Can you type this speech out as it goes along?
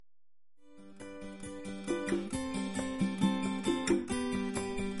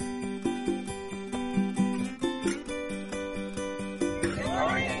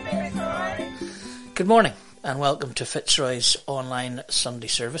Good morning and welcome to Fitzroy's online Sunday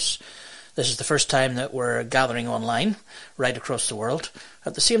service. This is the first time that we're gathering online right across the world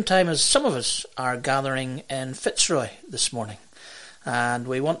at the same time as some of us are gathering in Fitzroy this morning. And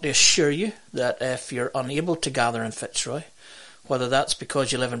we want to assure you that if you're unable to gather in Fitzroy, whether that's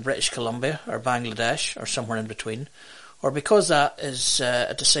because you live in British Columbia or Bangladesh or somewhere in between, or because that is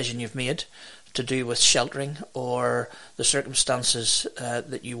a decision you've made to do with sheltering or the circumstances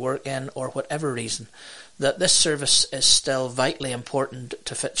that you work in or whatever reason, that this service is still vitally important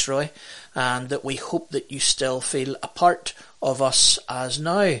to Fitzroy and that we hope that you still feel a part of us as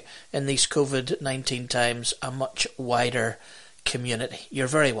now in these COVID-19 times a much wider community. You're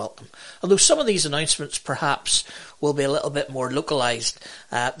very welcome. Although some of these announcements perhaps will be a little bit more localised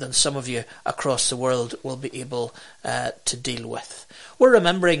than some of you across the world will be able to deal with. We're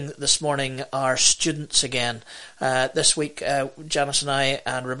remembering this morning our students again. This week, Janice and I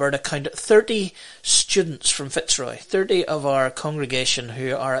and Roberta counted 30 students from Fitzroy, 30 of our congregation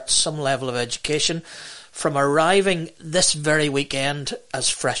who are at some level of education, from arriving this very weekend as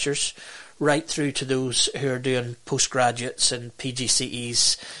freshers, right through to those who are doing postgraduates and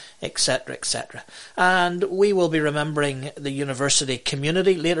PGCEs, etc., etc. And we will be remembering the university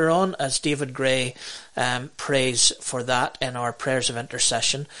community later on as David Gray prays for that in our prayers of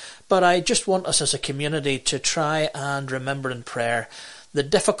intercession. But I just want us as a community to try and remember in prayer the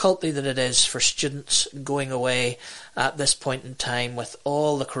difficulty that it is for students going away at this point in time with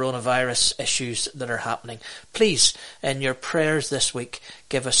all the coronavirus issues that are happening. Please, in your prayers this week,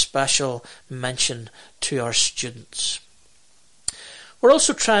 give a special mention to our students. We're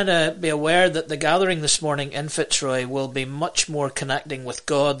also trying to be aware that the gathering this morning in Fitzroy will be much more connecting with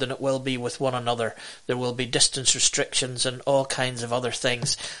God than it will be with one another. There will be distance restrictions and all kinds of other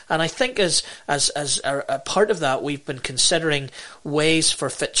things. And I think as a part of that, we've been considering ways for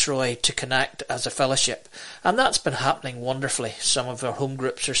Fitzroy to connect as a fellowship. And that's been happening wonderfully. Some of our home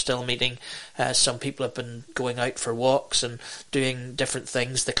groups are still meeting. Some people have been going out for walks and doing different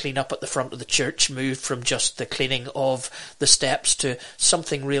things. The clean up at the front of the church moved from just the cleaning of the steps to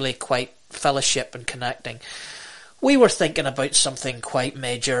something really quite fellowship and connecting. We were thinking about something quite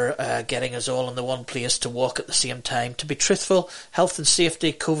major, getting us all in the one place to walk at the same time. To be truthful, health and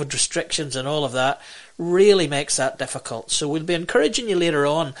safety, COVID restrictions and all of that really makes that difficult. So we'll be encouraging you later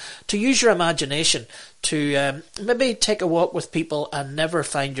on to use your imagination to maybe take a walk with people and never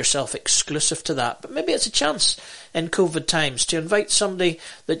find yourself exclusive to that. But maybe it's a chance in COVID times to invite somebody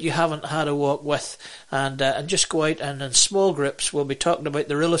that you haven't had a walk with and just go out and in small groups. We'll be talking about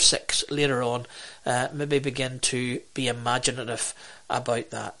the rule of 6 later on. Maybe begin to be imaginative about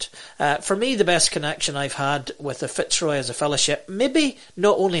that. For me, the best connection I've had with the Fitzroy as a fellowship, maybe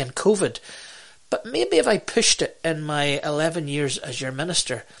not only in COVID, but maybe if I pushed it in my 11 years as your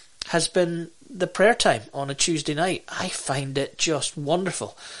minister, has been the prayer time on a Tuesday night. I find it just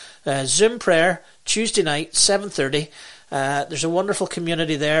wonderful. Zoom prayer, Tuesday night, 7:30. There's a wonderful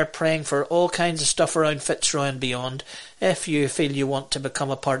community there praying for all kinds of stuff around Fitzroy and beyond. If you feel you want to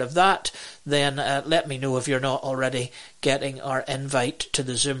become a part of that, then let me know if you're not already getting our invite to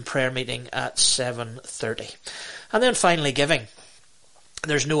the Zoom prayer meeting at 7:30. And then finally, giving.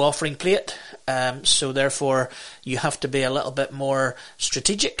 There's no offering plate, so therefore you have to be a little bit more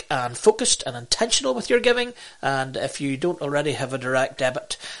strategic and focused and intentional with your giving. And if you don't already have a direct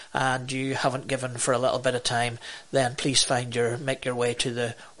debit and you haven't given for a little bit of time, then please make your way to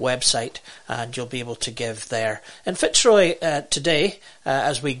the website and you'll be able to give there. In Fitzroy today,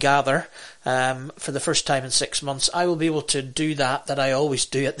 as we gather for the first time in 6 months, I will be able to do that I always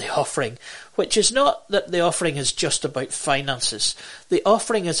do at the offering, which is not that the offering is just about finances. The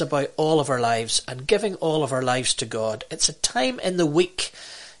offering is about all of our lives and giving all of our lives to God. It's a time in the week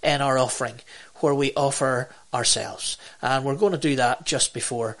in our offering where we offer ourselves. And we're going to do that just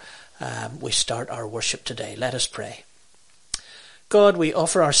before we start our worship today. Let us pray. God, we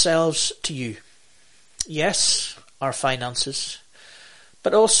offer ourselves to you. Yes, our finances,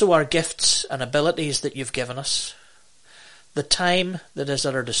 but also our gifts and abilities that you've given us, the time that is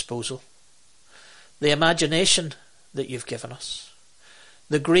at our disposal, the imagination that you've given us,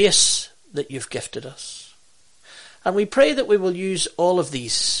 the grace that you've gifted us. And we pray that we will use all of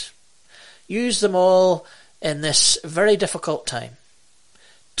these, use them all in this very difficult time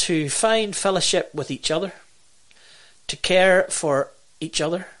to find fellowship with each other, to care for each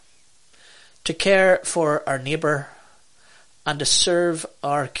other, to care for our neighbour, and to serve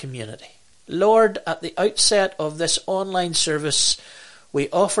our community. Lord, at the outset of this online service, we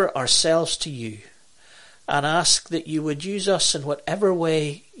offer ourselves to you and ask that you would use us in whatever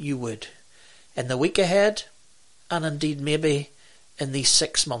way you would in the week ahead and indeed maybe in these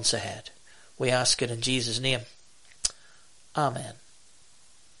 6 months ahead. We ask it in Jesus' name. Amen.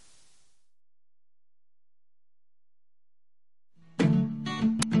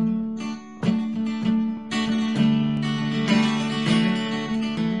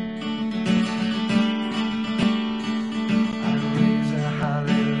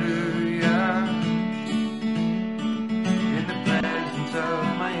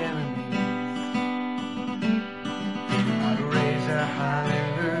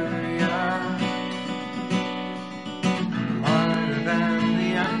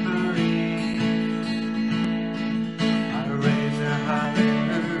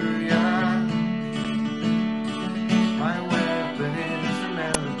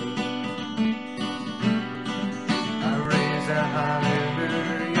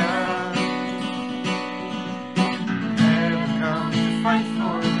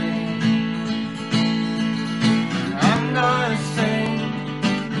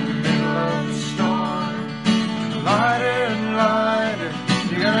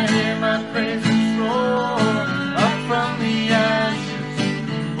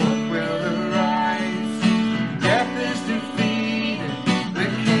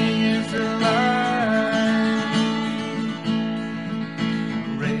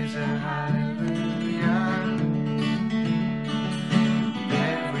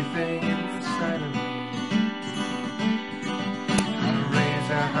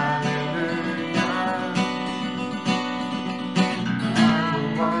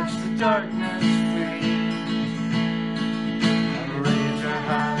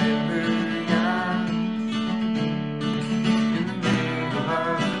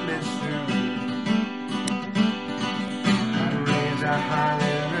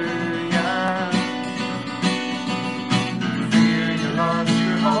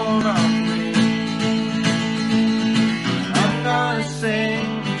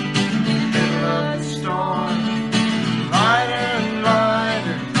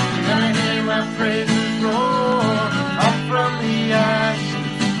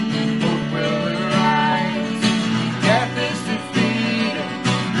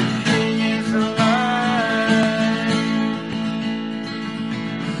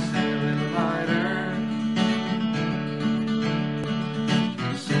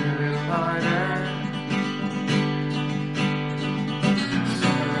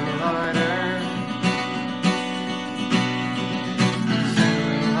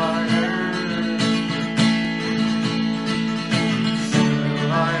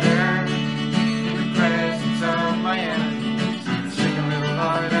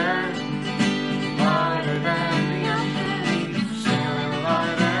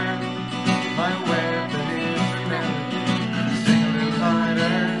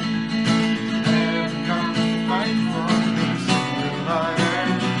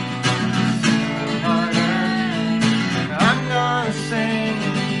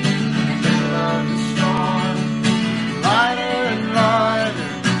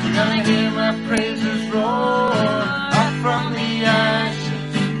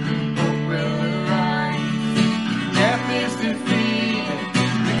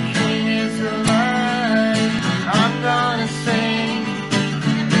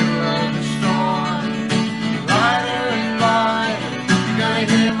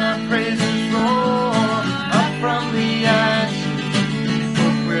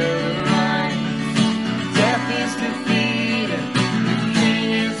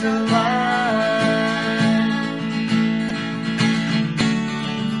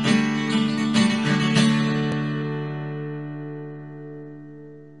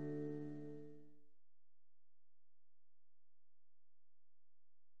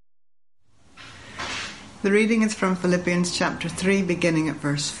 The reading is from Philippians chapter 3, beginning at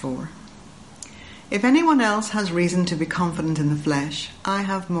verse 4. If anyone else has reason to be confident in the flesh, I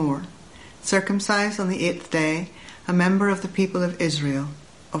have more. Circumcised on the 8th day, a member of the people of Israel,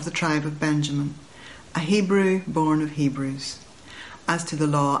 of the tribe of Benjamin, a Hebrew born of Hebrews. As to the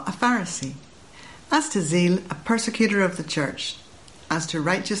law, a Pharisee. As to zeal, a persecutor of the church. As to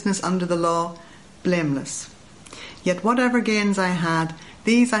righteousness under the law, blameless. Yet whatever gains I had,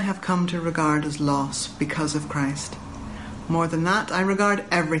 these I have come to regard as loss because of Christ. More than that, I regard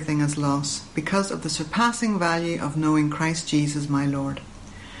everything as loss because of the surpassing value of knowing Christ Jesus my Lord.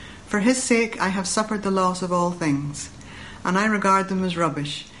 For his sake I have suffered the loss of all things, and I regard them as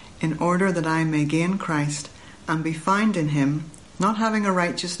rubbish, in order that I may gain Christ and be found in him, not having a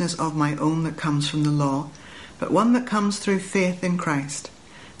righteousness of my own that comes from the law, but one that comes through faith in Christ,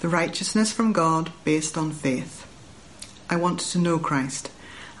 the righteousness from God based on faith. I want to know Christ,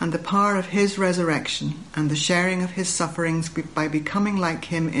 and the power of his resurrection, and the sharing of his sufferings by becoming like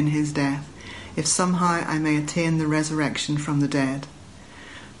him in his death, if somehow I may attain the resurrection from the dead.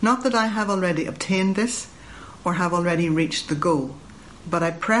 Not that I have already obtained this, or have already reached the goal, but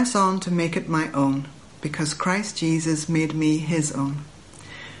I press on to make it my own, because Christ Jesus made me his own.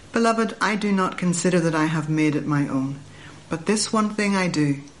 Beloved, I do not consider that I have made it my own, but this one thing I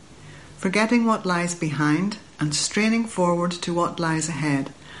do, forgetting what lies behind and straining forward to what lies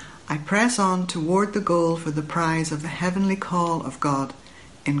ahead, I press on toward the goal for the prize of the heavenly call of God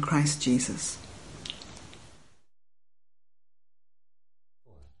in Christ Jesus.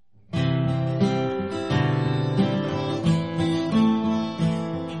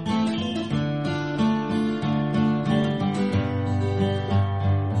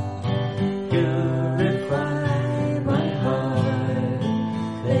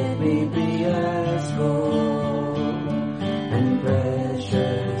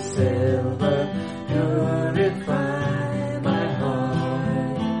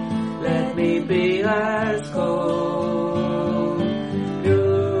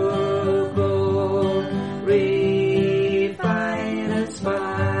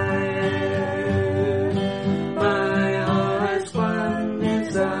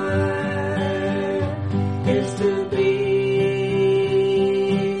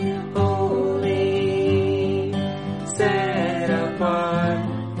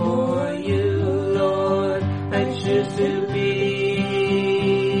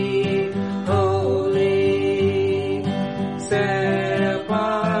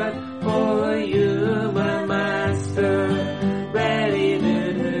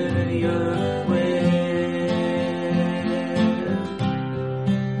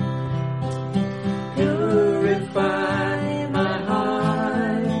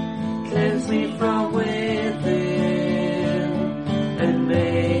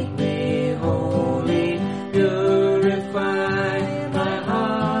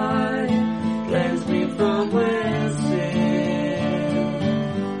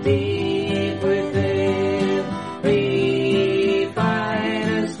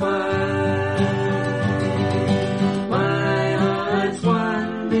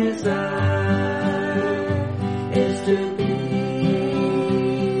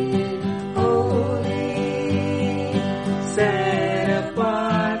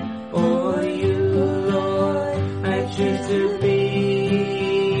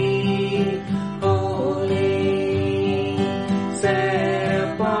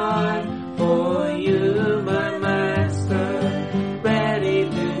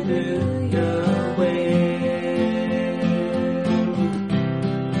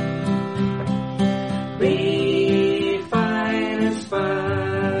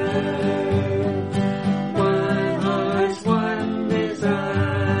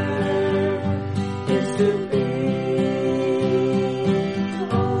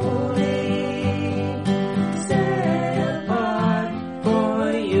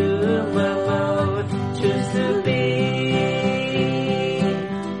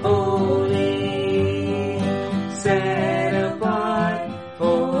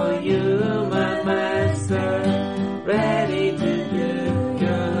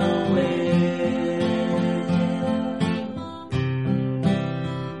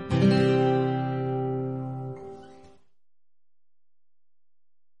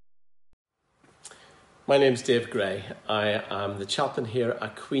 My name's Dave Gray. I am the chaplain here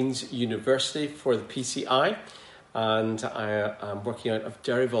at Queen's University for the PCI, and I am working out of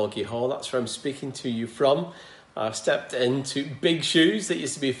Derryvolgie Hall. That's where I'm speaking to you from. I've stepped into big shoes that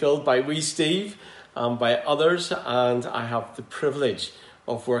used to be filled by wee Steve and by others, and I have the privilege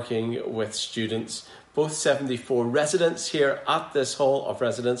of working with students, both 74 residents here at this Hall of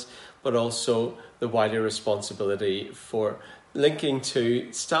Residence, but also the wider responsibility for linking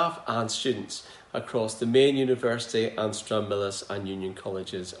to staff and students across the main university and Stranmillis and Union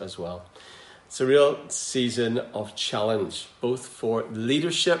colleges as well. It's a real season of challenge, both for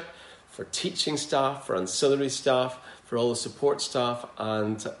leadership, for teaching staff, for ancillary staff, for all the support staff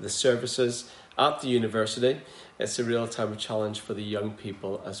and the services at the university. It's a real time of challenge for the young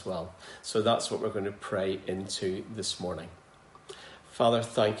people as well. So that's what we're going to pray into this morning. Father,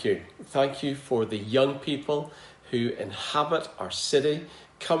 thank you. Thank you for the young people who inhabit our city,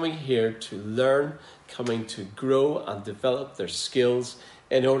 coming here to learn, coming to grow and develop their skills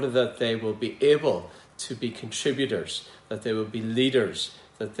in order that they will be able to be contributors, that they will be leaders,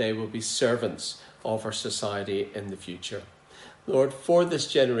 that they will be servants of our society in the future. Lord, for this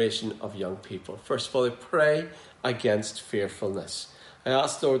generation of young people, first of all, I pray against fearfulness. I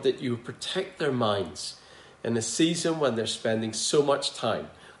ask, Lord, that you protect their minds in a season when they're spending so much time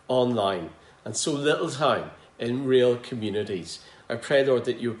online and so little time in real communities. I pray, Lord,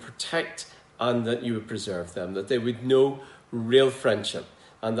 that you protect and that you would preserve them, that they would know real friendship,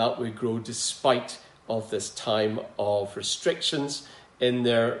 and that would grow despite of this time of restrictions in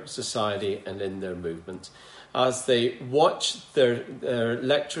their society and in their movement. As they watch their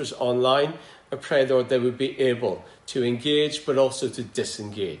lectures online, I pray, Lord, they would be able to engage but also to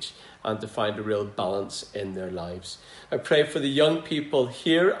disengage and to find a real balance in their lives. I pray for the young people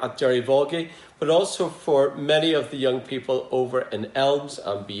here at Derry Volgie, but also for many of the young people over in Elms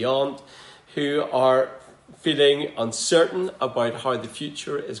and beyond who are feeling uncertain about how the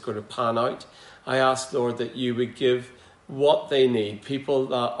future is going to pan out. I ask, Lord, that you would give what they need, people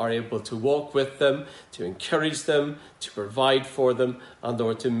that are able to walk with them, to encourage them, to provide for them, and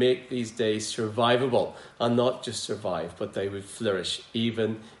Lord, to make these days survivable, and not just survive, but they would flourish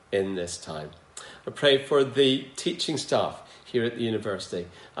even in this time. I pray for the teaching staff here at the university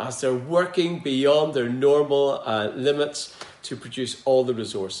as they're working beyond their normal limits to produce all the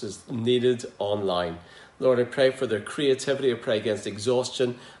resources needed online. Lord, I pray for their creativity. I pray against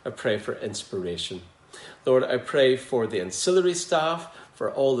exhaustion. I pray for inspiration. Lord, I pray for the ancillary staff,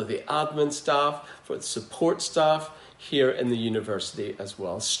 for all of the admin staff, for the support staff here in the university as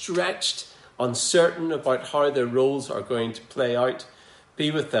well. Stretched, uncertain about how their roles are going to play out. Be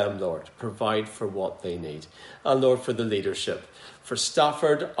with them, Lord. Provide for what they need. And Lord, for the leadership. For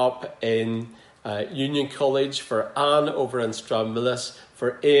Stafford up in Union College, for Anne over in Stranmillis,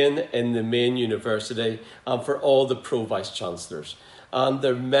 for Ian in the main university, and for all the Pro-Vice Chancellors. And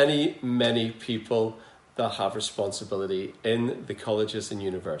there are many, many people that have responsibility in the colleges and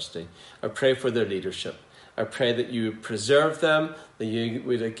university. I pray for their leadership. I pray that you would preserve them, that you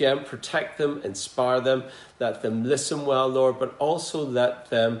would again protect them, inspire them, let them listen well, Lord, but also let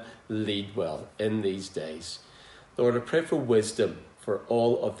them lead well in these days. Lord, I pray for wisdom for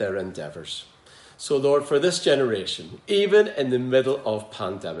all of their endeavours. So, Lord, for this generation, even in the middle of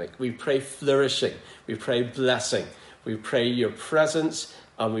pandemic, we pray flourishing, we pray blessing, we pray your presence,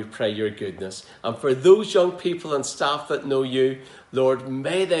 and we pray your goodness. And for those young people and staff that know you, Lord,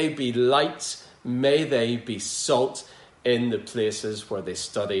 may they be lights, may they be salt in the places where they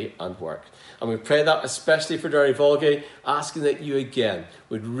study and work. And we pray that especially for Derry Volgie, asking that you again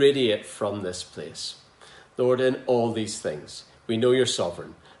would radiate from this place. Lord, in all these things, we know you're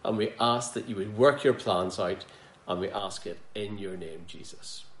sovereign, and we ask that you would work your plans out, and we ask it in your name,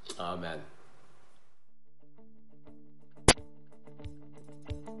 Jesus. Amen.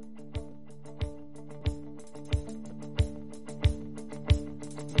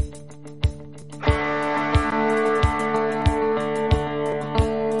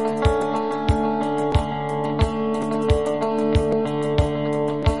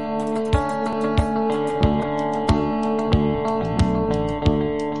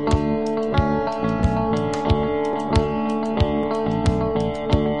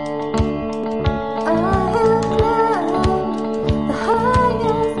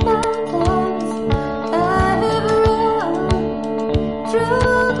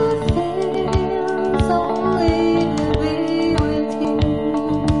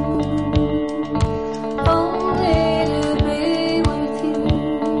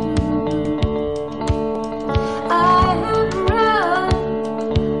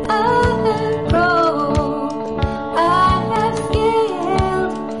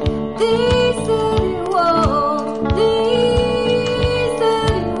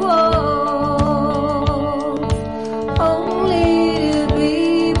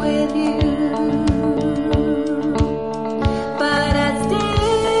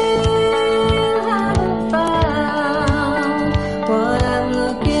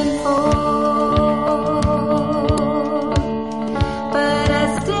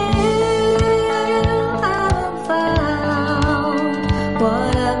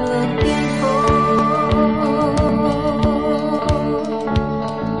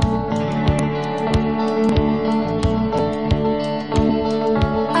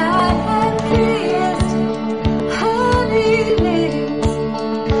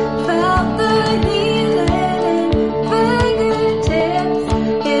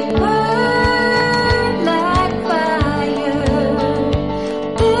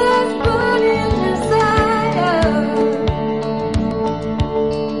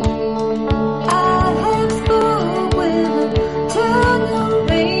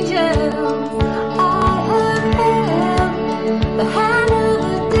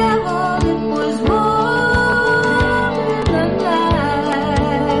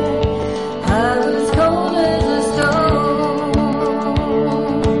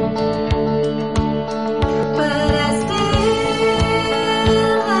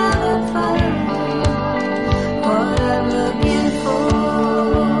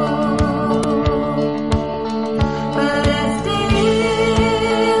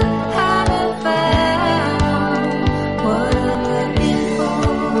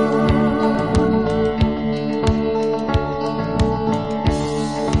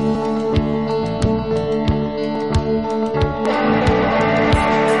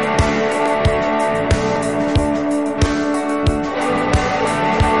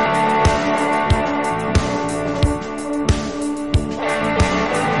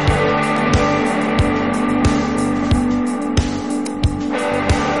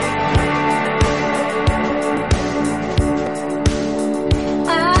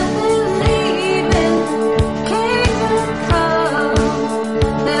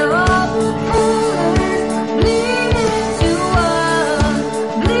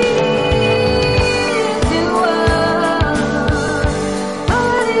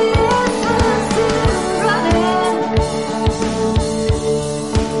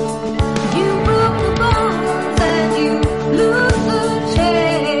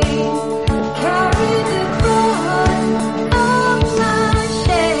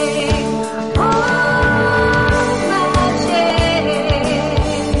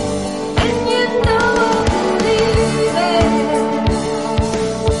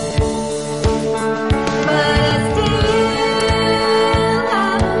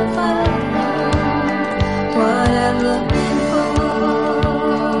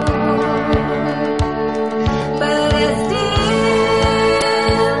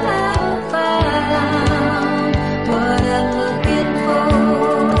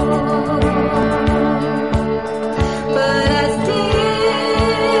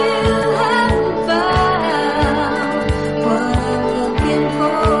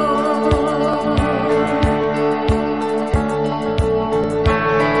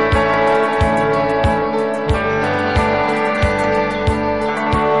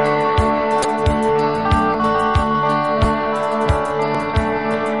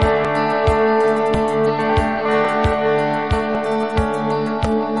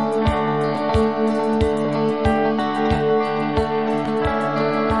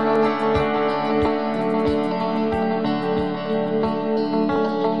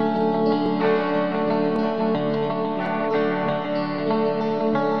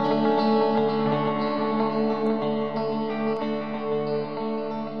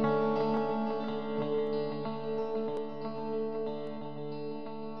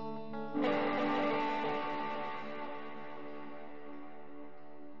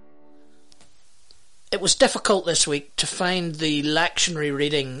 It was difficult this week to find the lectionary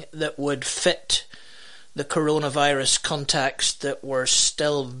reading that would fit the coronavirus context that we're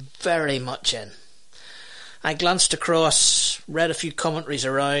still very much in. I glanced across, read a few commentaries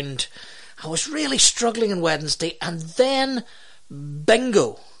around. I was really struggling on Wednesday, and then,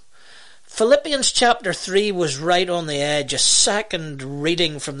 bingo! Philippians chapter 3 was right on the edge, a second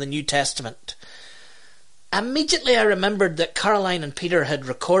reading from the New Testament. Immediately I remembered that Caroline and Peter had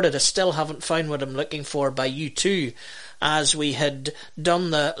recorded a Still Haven't Found What I'm Looking For by U2, as we had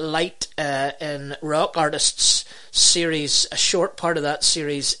done the Light in Rock Artists series, a short part of that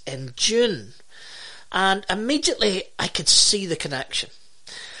series in June. And immediately I could see the connection.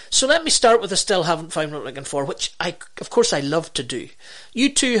 So let me start with I Still Haven't Found What I'm Looking For, which of course I love to do.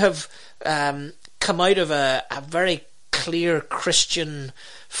 U2 have come out of a very clear Christian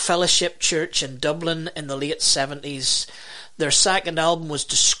fellowship church in Dublin in the late 70s. Their second album was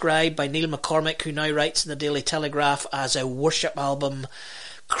described by Neil McCormick, who now writes in the Daily Telegraph, as a worship album.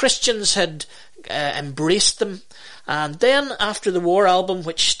 Christians had embraced them. And then after the War album,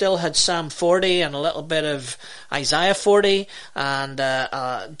 which still had Psalm 40 and a little bit of Isaiah 40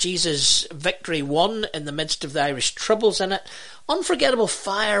 and Jesus' Victory Won in the midst of the Irish Troubles in it, Unforgettable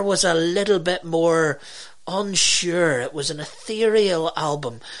Fire was a little bit more unsure. It was an ethereal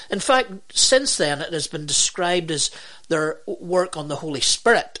album. In fact, since then it has been described as their work on the Holy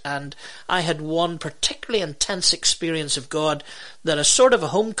Spirit, and I had one particularly intense experience of God that a sort of a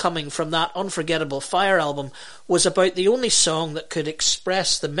homecoming from that Unforgettable Fire album was about the only song that could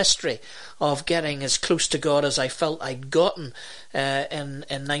express the mystery of getting as close to God as I felt I'd gotten in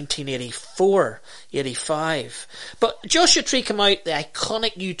 1984, 85. But Joshua Tree came out, the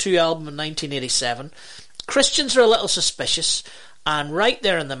iconic U2 album in 1987. Christians are a little suspicious, and right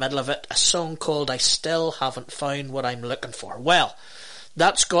there in the middle of it, a song called I Still Haven't Found What I'm Looking For. Well,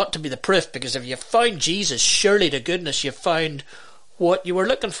 that's got to be the proof, because if you've found Jesus, surely to goodness you've found what you were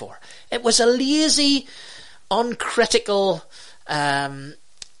looking for. It was a lazy, uncritical,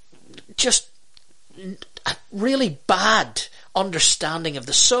 just a really bad understanding of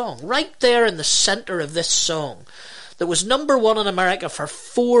the song. Right there in the centre of this song, that was number one in America for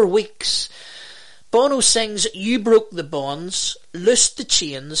 4 weeks, Bono sings, "You broke the bonds, loosed the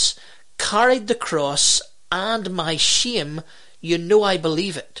chains, carried the cross, and my shame, you know I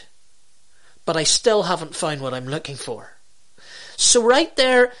believe it. But I still haven't found what I'm looking for." So right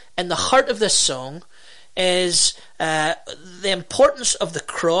there in the heart of this song is the importance of the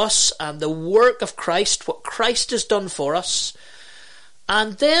cross and the work of Christ, what Christ has done for us.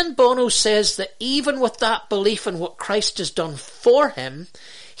 And then Bono says that even with that belief in what Christ has done for him,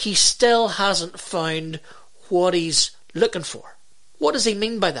 he still hasn't found what he's looking for. What does he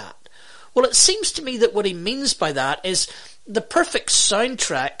mean by that? Well, it seems to me that what he means by that is the perfect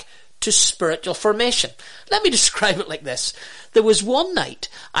soundtrack to spiritual formation. Let me describe it like this. There was one night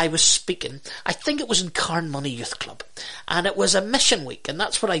I was speaking, I think it was in Carnmoney Youth Club, and it was a mission week, and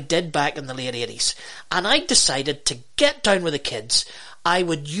that's what I did back in the late 80s. And I decided to get down with the kids. I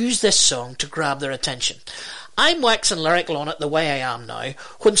would use this song to grab their attention. I'm waxing lyrical on it the way I am now,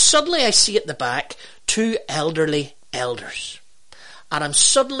 when suddenly I see at the back 2 elderly elders. And I'm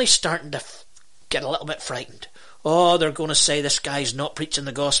suddenly starting to get a little bit frightened. Oh, they're going to say this guy's not preaching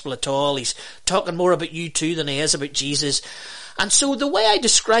the gospel at all. He's talking more about U2 than he is about Jesus. And so the way I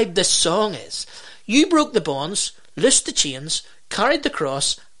describe this song is, you broke the bonds, loosed the chains, carried the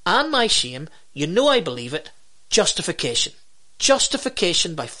cross, and my shame, you know I believe it, justification.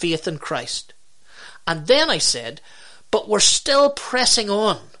 Justification by faith in Christ. And then I said, but we're still pressing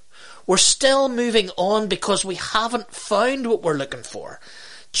on. We're still moving on because we haven't found what we're looking for.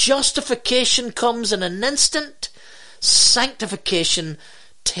 Justification comes in an instant. Sanctification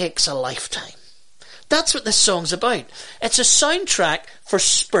takes a lifetime. That's what this song's about. It's a soundtrack for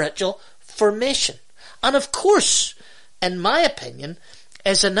spiritual formation. And of course, in my opinion,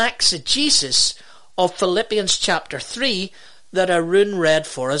 is an exegesis of Philippians chapter 3 that Arun read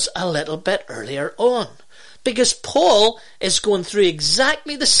for us a little bit earlier on. Because Paul is going through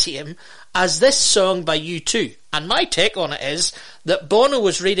exactly the same as this song by U2. And my take on it is that Bono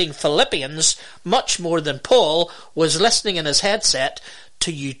was reading Philippians much more than Paul was listening in his headset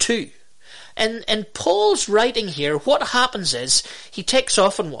to U2. In Paul's writing here, what happens is he takes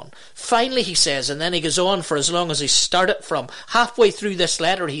off on one. Finally, he says, and then he goes on for as long as he started from. Halfway through this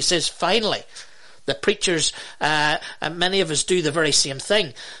letter, he says, finally. The preachers, many of us do the very same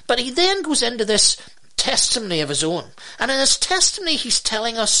thing. But he then goes into this testimony of his own. And in his testimony, he's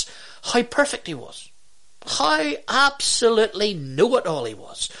telling us how perfect he was. How absolutely know-it-all he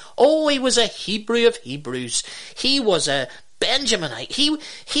was. Oh, he was a Hebrew of Hebrews. He was a Benjaminite.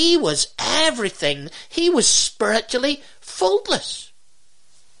 He was everything. He was spiritually faultless.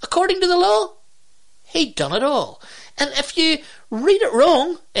 According to the law, he'd done it all. And if you read it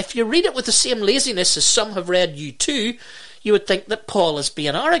wrong, if you read it with the same laziness as some have read you too, you would think that Paul is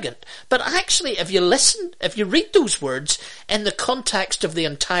being arrogant. But actually, if you read those words in the context of the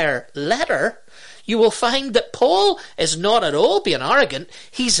entire letter, you will find that Paul is not at all being arrogant.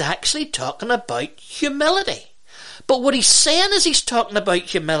 He's actually talking about humility. But what he's saying as he's talking about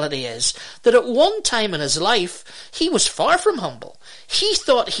humility is that at one time in his life, he was far from humble. He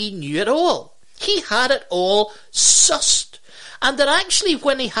thought he knew it all. He had it all sussed. And that actually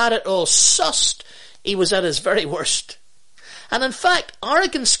when he had it all sussed, he was at his very worst. And in fact,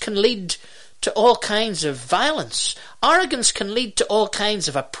 arrogance can lead to all kinds of violence. Arrogance can lead to all kinds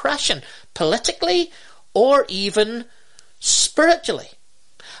of oppression, politically or even spiritually.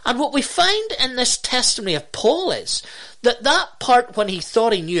 And what we find in this testimony of Paul is that part when he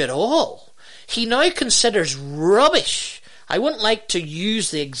thought he knew it all, he now considers rubbish. I wouldn't like to use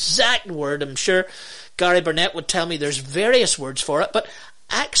the exact word. I'm sure Gary Burnett would tell me there's various words for it, but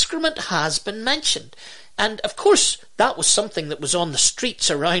excrement has been mentioned. And of course, that was something that was on the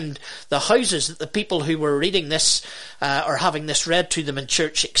streets around the houses that the people who were reading this or having this read to them in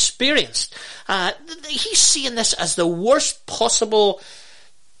church experienced. He's seeing this as the worst possible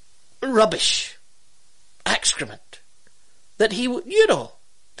rubbish, excrement, that he knew it all,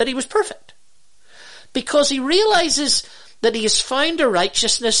 that he was perfect. Because he realizes that he has found a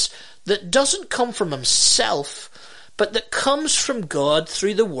righteousness that doesn't come from himself, but that comes from God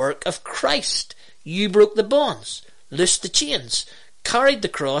through the work of Christ. You broke the bonds, loosed the chains, carried the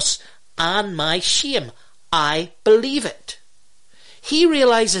cross, and my shame. I believe it. He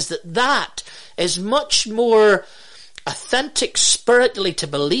realizes that is much more authentic spiritually to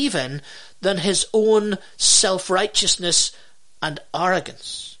believe in than his own self-righteousness and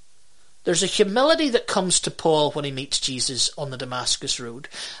arrogance. There's a humility that comes to Paul when he meets Jesus on the Damascus Road.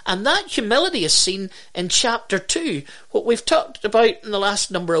 And that humility is seen in chapter 2, what we've talked about in the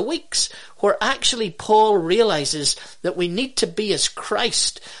last number of weeks, where actually Paul realizes that we need to be as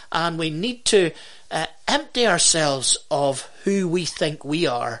Christ and we need to empty ourselves of who we think we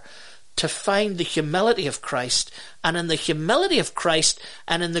are to find the humility of Christ. And in the humility of Christ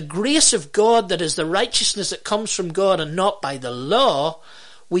and in the grace of God that is the righteousness that comes from God and not by the law,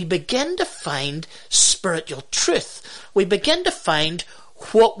 we begin to find spiritual truth. We begin to find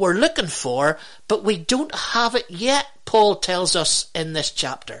what we're looking for, but we don't have it yet, Paul tells us in this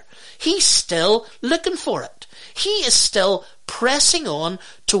chapter. He's still looking for it. He is still pressing on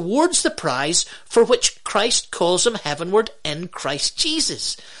towards the prize for which Christ calls him heavenward in Christ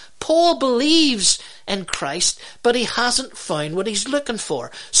Jesus. Paul believes in Christ, but he hasn't found what he's looking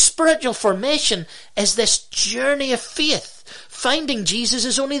for. Spiritual formation is this journey of faith. Finding Jesus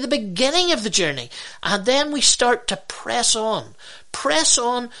is only the beginning of the journey. And then we start to press on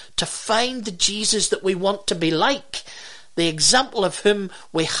to find the Jesus that we want to be like. The example of whom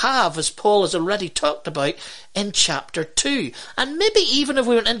we have, as Paul has already talked about, in chapter 2. And maybe even if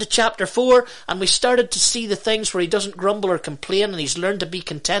we went into chapter 4 and we started to see the things where he doesn't grumble or complain and he's learned to be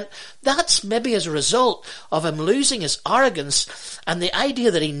content, that's maybe as a result of him losing his arrogance and the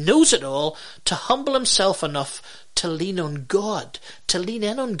idea that he knows it all, to humble himself enough to lean on God, to lean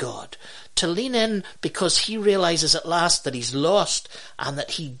in on God, to lean in because he realizes at last that he's lost and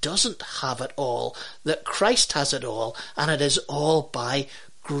that he doesn't have it all, that Christ has it all, and it is all by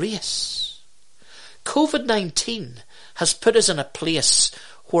grace. COVID-19 has put us in a place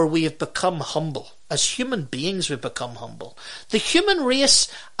where we have become humble. As human beings, we've become humble. The human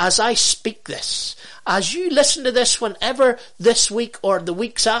race, as I speak this, as you listen to this whenever this week or the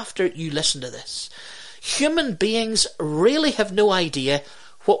weeks after you listen to this, human beings really have no idea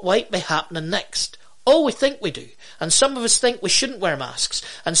what might be happening next. Oh, we think we do. And some of us think we shouldn't wear masks.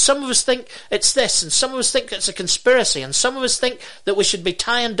 And some of us think it's this. And some of us think it's a conspiracy. And some of us think that we should be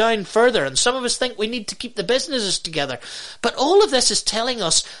tying down further. And some of us think we need to keep the businesses together. But all of this is telling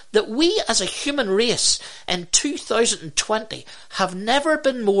us that we as a human race in 2020 have never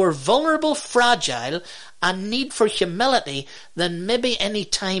been more vulnerable, fragile, and need for humility than maybe any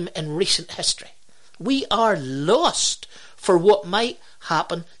time in recent history. We are lost for what might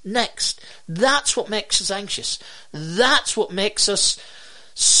happen next. That's what makes us anxious. That's what makes us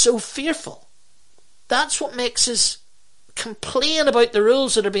so fearful. That's what makes us complain about the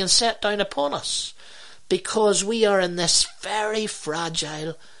rules that are being set down upon us. Because we are in this very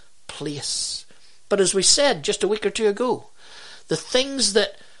fragile place. But as we said just a week or two ago, the things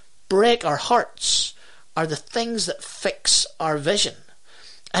that break our hearts are the things that fix our vision.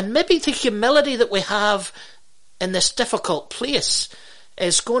 And maybe the humility that we have in this difficult place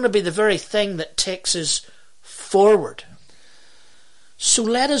is going to be the very thing that takes us forward. So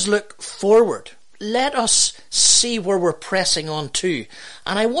let us look forward. Let us see where we're pressing on to.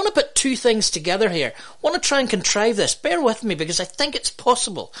 And I want to put two things together here. I want to try and contrive this. Bear with me because I think it's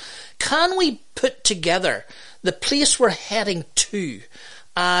possible. Can we put together the place we're heading to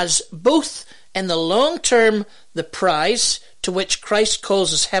as both in the long term the prize to which Christ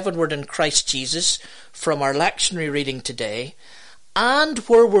calls us heavenward in Christ Jesus from our lectionary reading today, and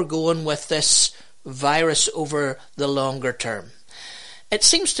where we're going with this virus over the longer term? It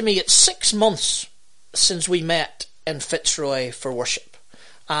seems to me it's 6 months since we met in Fitzroy for worship,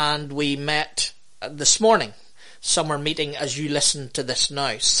 and we met this morning. Some are meeting as you listen to this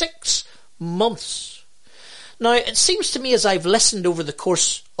now. 6 months. Now, it seems to me as I've listened over the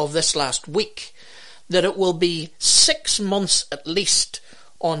course of this last week that it will be 6 months at least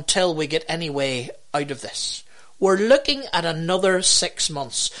until we get any way out of this. We're looking at another 6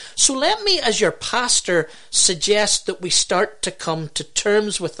 months. So let me, as your pastor, suggest that we start to come to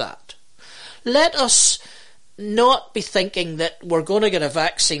terms with that. Let us not be thinking that we're going to get a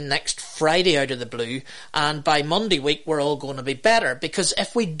vaccine next Friday out of the blue and by Monday week we're all going to be better, because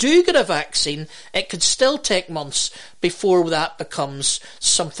if we do get a vaccine it could still take months before that becomes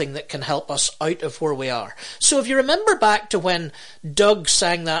something that can help us out of where we are. So if you remember back to when Doug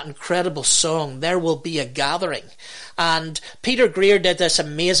sang that incredible song, There Will Be a Gathering, and Peter Greer did this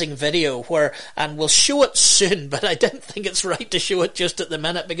amazing video where, and we'll show it soon, but I didn't think it's right to show it just at the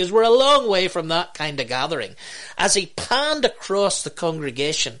minute because we're a long way from that kind of gathering. As he panned across the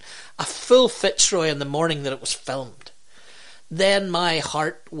congregation, a full Fitzroy in the morning that it was filmed, then my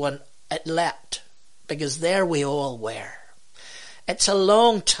heart it leapt, because there we all were. It's a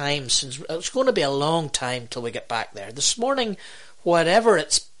long time it's going to be a long time till we get back there. This morning, whatever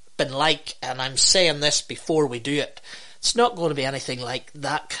it's been like, and I'm saying this before we do it, it's not going to be anything like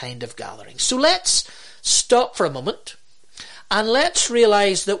that kind of gathering. So let's stop for a moment and let's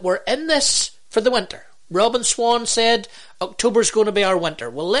realise that we're in this for the winter. Robin Swan said October's going to be our winter.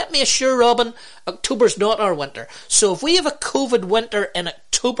 Well, let me assure Robin, October's not our winter. So if we have a COVID winter in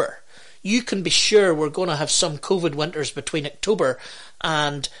October, you can be sure we're going to have some COVID winters between October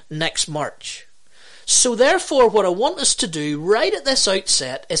and next March. So therefore, what I want us to do right at this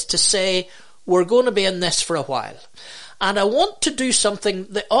outset is to say we're going to be in this for a while. And I want to do something.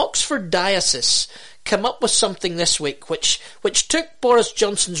 The Oxford Diocese came up with something this week which took Boris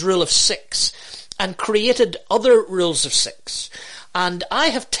Johnson's rule of 6 and created other rules of 6. And I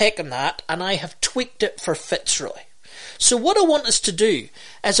have taken that and I have tweaked it for Fitzroy. So what I want us to do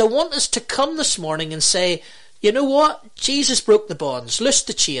is I want us to come this morning and say, you know what? Jesus broke the bonds, loosed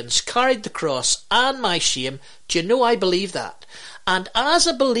the chains, carried the cross and my shame. Do you know I believe that? And as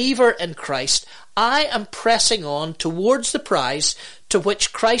a believer in Christ, I am pressing on towards the prize to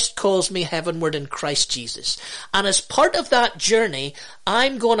which Christ calls me heavenward in Christ Jesus. And as part of that journey,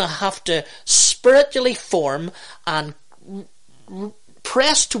 I'm going to have to spiritually form and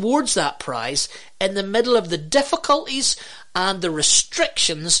press towards that prize in the middle of the difficulties and the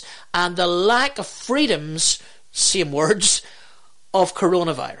restrictions and the lack of freedoms, same words, of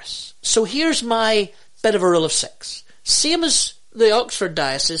coronavirus. So here's my bit of a rule of 6. Same as the Oxford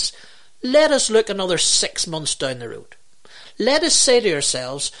Diocese, let us look another 6 months down the road. Let us say to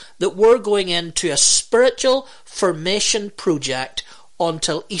ourselves that we're going into a spiritual formation project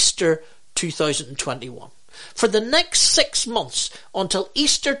until Easter 2021. For the next 6 months, until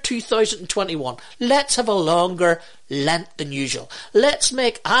Easter 2021, let's have a longer Lent than usual. Let's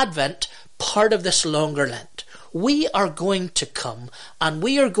make Advent part of this longer Lent. We are going to come and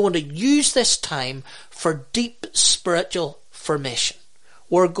we are going to use this time for deep spiritual formation.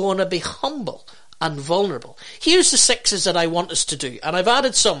 We're going to be humble and vulnerable. Here's the 6s that I want us to do, and I've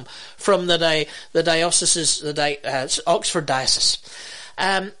added some from the Oxford Diocese.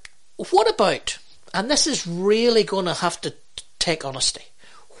 What about, and this is really going to have to take honesty,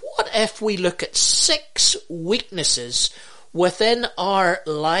 what if we look at 6 weaknesses within our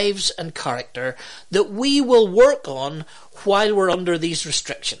lives and character that we will work on while we're under these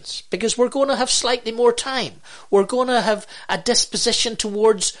restrictions? Because we're going to have slightly more time. We're going to have a disposition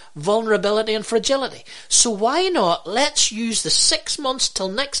towards vulnerability and fragility. So why not let's use the 6 months till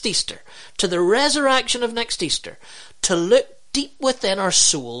next Easter, to the resurrection of next Easter, to look deep within our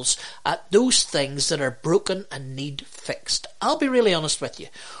souls at those things that are broken and need fixed. I'll be really honest with you.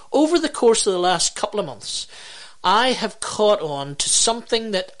 Over the course of the last couple of months, I have caught on to something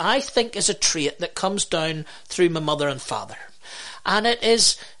that I think is a trait that comes down through my mother and father. And it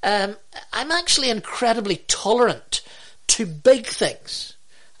is, I'm actually incredibly tolerant to big things.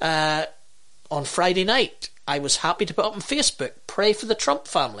 on Friday night, I was happy to put up on Facebook, pray for the Trump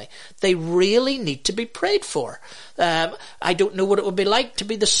family. They really need to be prayed for. I don't know what it would be like to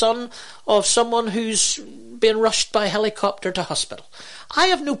be the son of someone who's being rushed by helicopter to hospital. I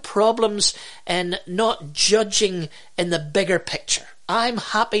have no problems in not judging in the bigger picture. I'm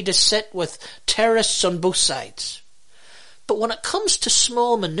happy to sit with terrorists on both sides. But when it comes to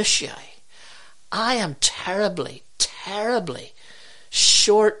small minutiae, I am terribly, terribly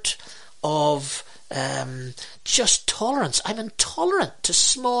short of just tolerance. I'm intolerant to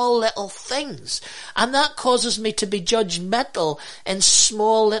small little things, and that causes me to be judgmental in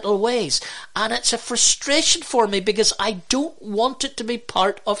small little ways, and it's a frustration for me because I don't want it to be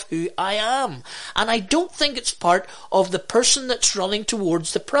part of who I am, and I don't think it's part of the person that's running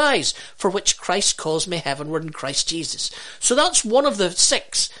towards the prize for which Christ calls me heavenward in Christ Jesus. So that's one of the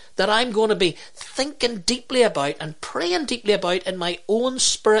 6 that I'm going to be thinking deeply about and praying deeply about in my own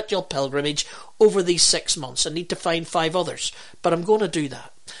spiritual pilgrimage over these 6 months. I need to find 5 others, but I'm going to do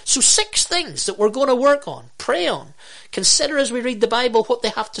that. So 6 things that we're going to work on, pray on, consider as we read the Bible what they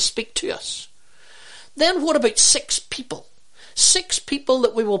have to speak to us. Then what about 6 people? 6 people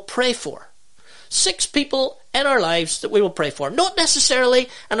that we will pray for. 6 people in our lives that we will pray for. Not necessarily,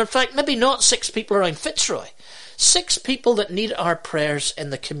 and in fact maybe not 6 people around Fitzroy. 6 people that need our prayers in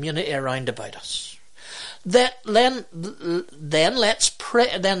the community around about us. Then let's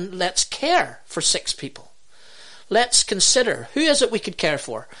pray. Then let's care for 6 people. Let's consider who is it we could care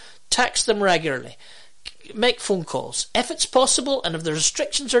for. Text them regularly. Make phone calls. If it's possible, and if the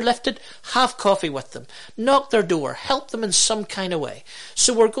restrictions are lifted, have coffee with them. Knock their door. Help them in some kind of way.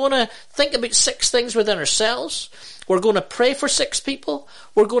 So we're going to think about 6 things within ourselves. We're going to pray for 6 people.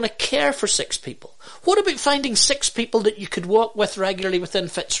 We're going to care for 6 people. What about finding 6 people that you could walk with regularly within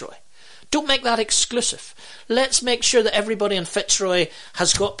Fitzroy? Don't make that exclusive. Let's make sure that everybody in Fitzroy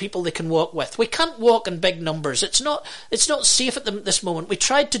has got people they can walk with. We can't walk in big numbers. It's not safe at this moment. We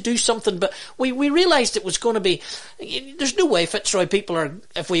tried to do something, but we realised it was going to be... There's no way Fitzroy people are...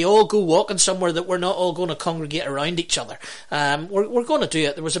 If we all go walking somewhere, that we're not all going to congregate around each other. We're going to do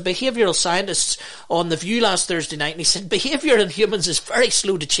it. There was a behavioural scientist on The View last Thursday night, and he said behaviour in humans is very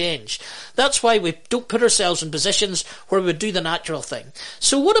slow to change. That's why we don't put ourselves in positions where we would do the natural thing.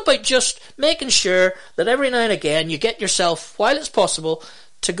 So what about just making sure that every now and again you get yourself, while it's possible,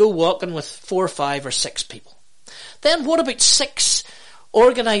 to go walking with 4, 5 or 6 people. Then what about 6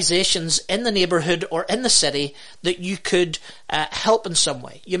 organisations in the neighbourhood or in the city that you could help in some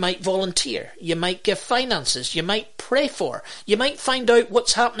way? You might volunteer, you might give finances, you might pray for, you might find out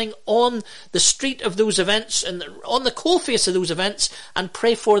what's happening on the street of those events and on the coalface of those events and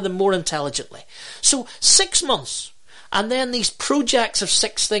pray for them more intelligently. So 6 months. And then these projects of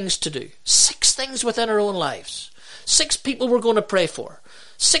 6 things to do. 6 things within our own lives. 6 people we're going to pray for.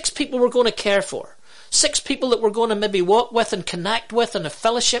 6 people we're going to care for. 6 people that we're going to maybe walk with and connect with and a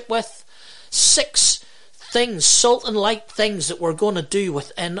fellowship with. 6 things, salt and light things that we're going to do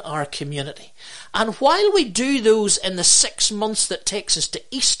within our community. And while we do those in the 6 months that takes us to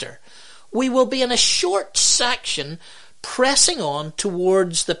Easter, we will be in a short section pressing on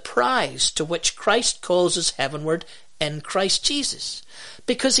towards the prize to which Christ calls us heavenward in Christ Jesus.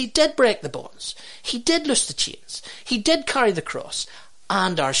 Because he did break the bonds. He did loose the chains. He did carry the cross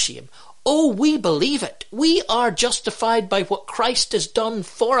and our shame. Oh, we believe it. We are justified by what Christ has done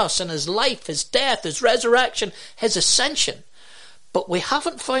for us in his life, his death, his resurrection, his ascension. But we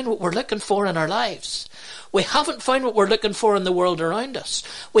haven't found what we're looking for in our lives. We haven't found what we're looking for in the world around us.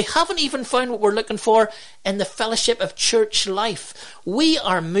 We haven't even found what we're looking for in the fellowship of church life. We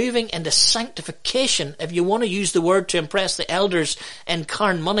are moving into sanctification, if you want to use the word to impress the elders in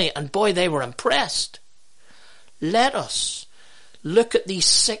Carnmoney, and boy, they were impressed. Let us look at these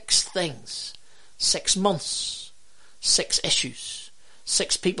 6 things, 6 months, 6 issues,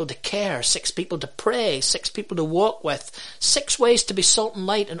 6 people to care, 6 people to pray, 6 people to walk with, 6 ways to be salt and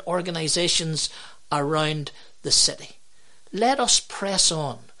light in organisations around the city. Let us press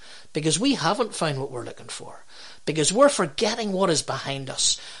on, because we haven't found what we're looking for, because we're forgetting what is behind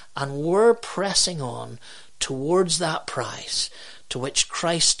us, and we're pressing on towards that prize to which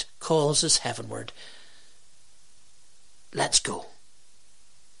Christ calls us heavenward. Let's go.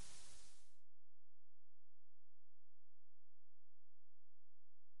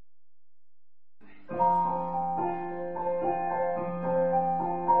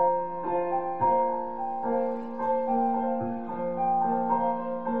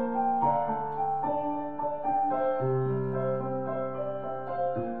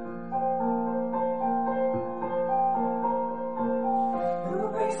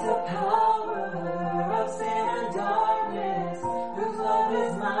 Power of sin and darkness, whose love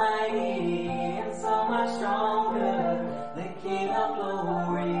is mighty.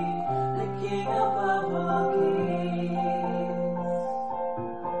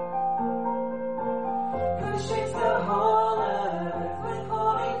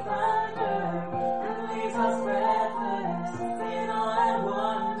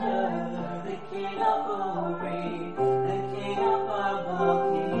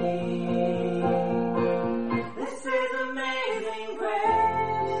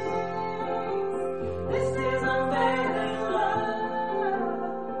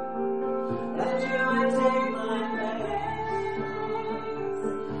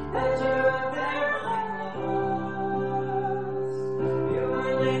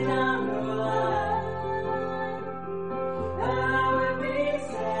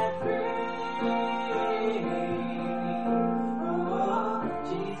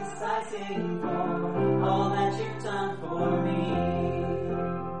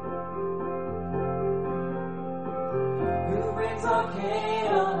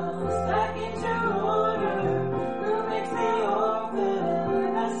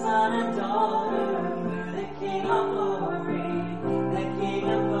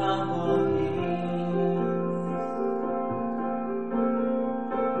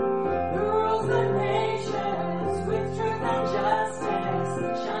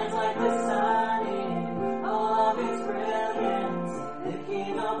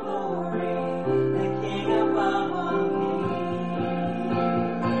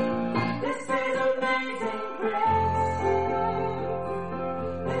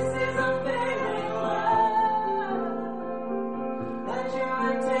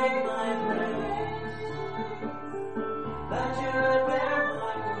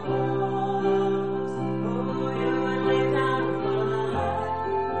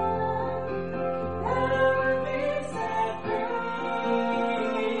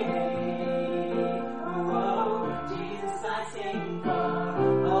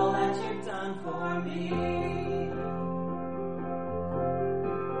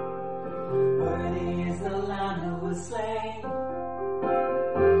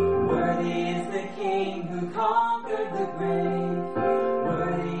 conquered the grave.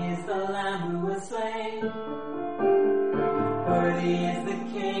 Worthy is the Lamb who was slain. Worthy is the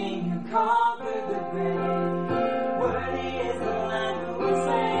King who conquered the grave. Worthy is the Lamb who was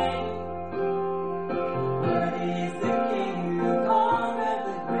slain. Worthy is the King who conquered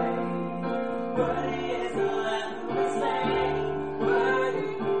the grave. Worthy is the Lamb who was slain. Worthy,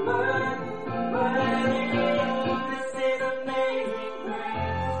 worthy, worthy. This is amazing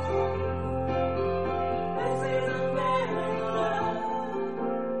grace. This is unfailing love.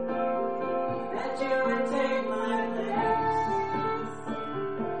 That you would take my place.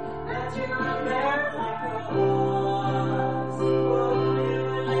 That you would bear my cross. Oh, you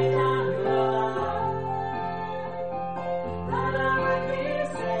would lay down your life. That I would be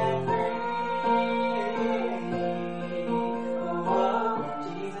set free. Oh,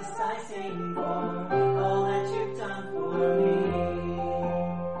 Jesus, I sing for all that you've done for me.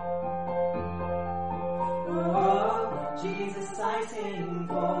 Oh, Jesus, I sing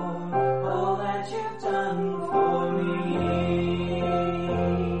for all that you've done for me.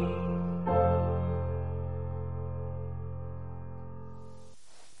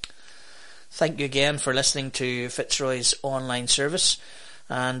 Thank you again for listening to Fitzroy's online service,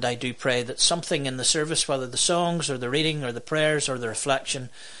 and I do pray that something in the service, whether the songs or the reading or the prayers or the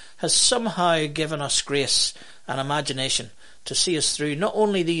reflection, has somehow given us grace and imagination to see us through not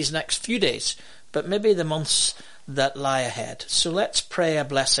only these next few days, but maybe the months that lie ahead. So let's pray a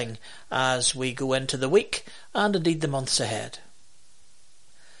blessing as we go into the week and indeed the months ahead.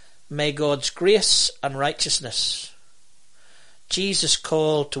 May God's grace and righteousness, Jesus'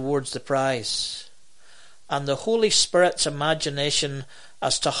 call towards the prize, and the Holy Spirit's imagination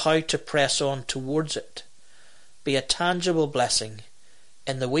as to how to press on towards it be a tangible blessing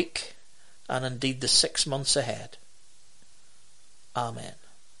in the week and indeed the 6 months ahead. Amen.